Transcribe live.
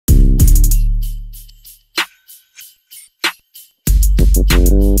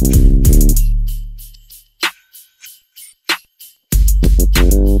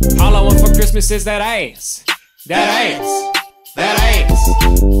All I want for Christmas is that ass. That ass. That ass.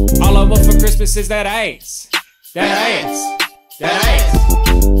 All I want for Christmas is that ass. That ass. That ass.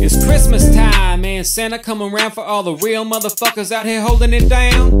 It's Christmas time and Santa come around for all the real motherfuckers out here holding it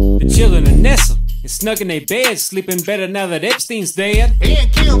down. The children are nestled and snug in their beds, sleeping better now that Epstein's dead. He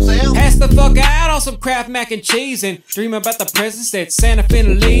ain't kill himself. Pass the fuck out on some Kraft mac and cheese and dream about the presents that Santa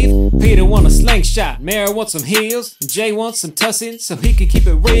finna leave. Peter want a slingshot, Mary wants some heels, and Jay wants some tussin so he can keep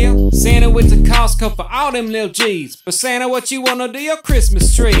it real. Santa went to Costco for all them little G's, but Santa, what you wanna do your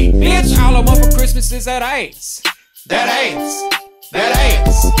Christmas tree? Bitch, all I want for Christmas is that ass. That ass. That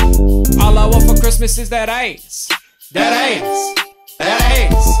ass. All I want for Christmas is that ass. That ass.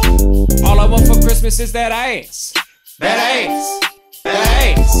 That ass. All I want for Christmas is that ass. That ass.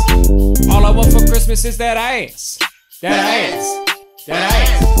 That ass. All I want for Christmas is that ass. That ass. That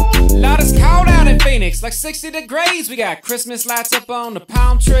ass. Lord, it's cold out in Phoenix, like 60 degrees. We got Christmas lights up on the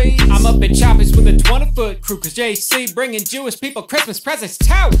palm trees. I'm up in Choppies with a 20-foot crew, cause JC bringing Jewish people Christmas presents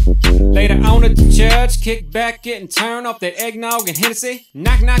too. Later on at the church, kick back, getting turned off that eggnog and Hennessy.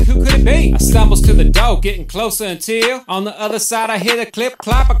 Knock, knock, who could it be? I stumbles to the door, getting closer until on the other side I hear the clip,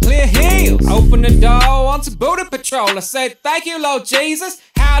 clop, a clear heels. Open the door onto booty patrol. I say, thank you, Lord Jesus.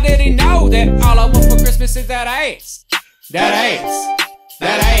 How did he know that all I want for Christmas is that ass? That ass.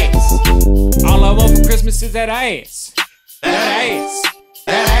 That ass. All I want for Christmas is that ass. That ass.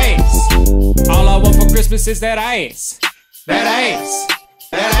 That ass. All I want for Christmas is that ass. That ass.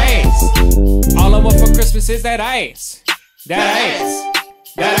 That ass. All I want for Christmas is that ass. That ass.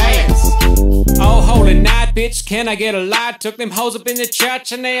 That ass. Oh, holy night, bitch, can I get a light? Took them hoes up in the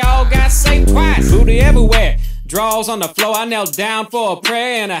church and they all got saved twice. Booty everywhere. Draws on the floor, I knelt down for a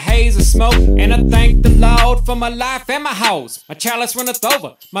prayer in a haze of smoke. And I thank the Lord for my life and my hoes. My chalice runneth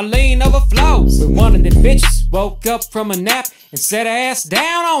over, my lean overflows. But one of them bitches woke up from a nap and set her ass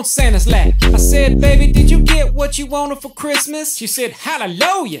down on Santa's lap. I said, baby, did you get what you wanted for Christmas? She said,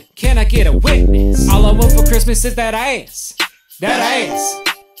 hallelujah, can I get a witness? All I want for Christmas is that ass. That ass.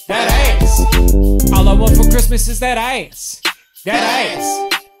 That ass. All I want for Christmas is that ass. That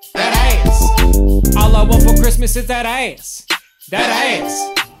ass. That ass. All I want for Christmas is that ass. That ass.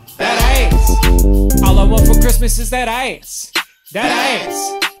 That ass. All I want for Christmas is that ass. That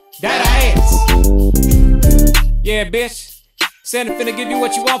ass. That ass. Yeah, bitch. Santa finna give you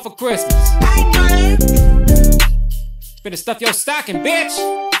what you want for Christmas. Finna stuff your stocking, bitch.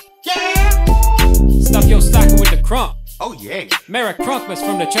 Yeah. Stuff your stocking with the crunk. Oh yeah. Merry Crunkmas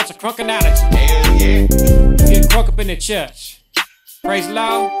from the Church of Crunkinality. Hell yeah. Get crunk up in the church. Praise the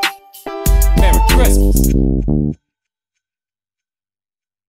Lord. Merry Christmas.